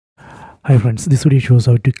Hi friends, this video shows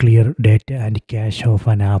how to clear data and cache of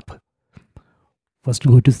an app. First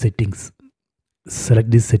go to settings,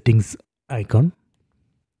 select this settings icon,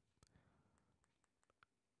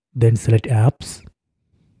 then select apps,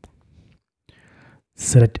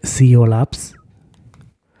 select see all apps.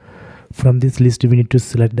 From this list we need to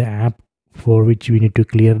select the app for which we need to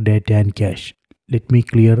clear data and cache. Let me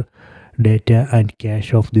clear data and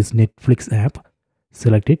cache of this Netflix app.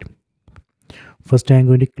 Select it. First I am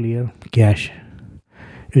going to clear cache.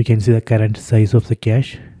 You can see the current size of the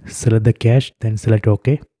cache. Select the cache, then select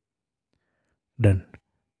OK. Done.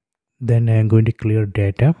 Then I am going to clear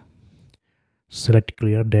data. Select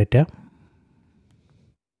clear data,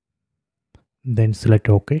 then select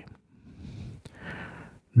OK.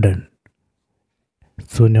 Done.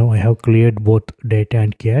 So now I have cleared both data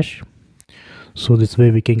and cache. So this way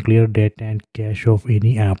we can clear data and cache of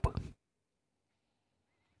any app.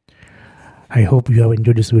 I hope you have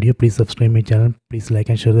enjoyed this video. Please subscribe my channel. Please like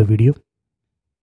and share the video.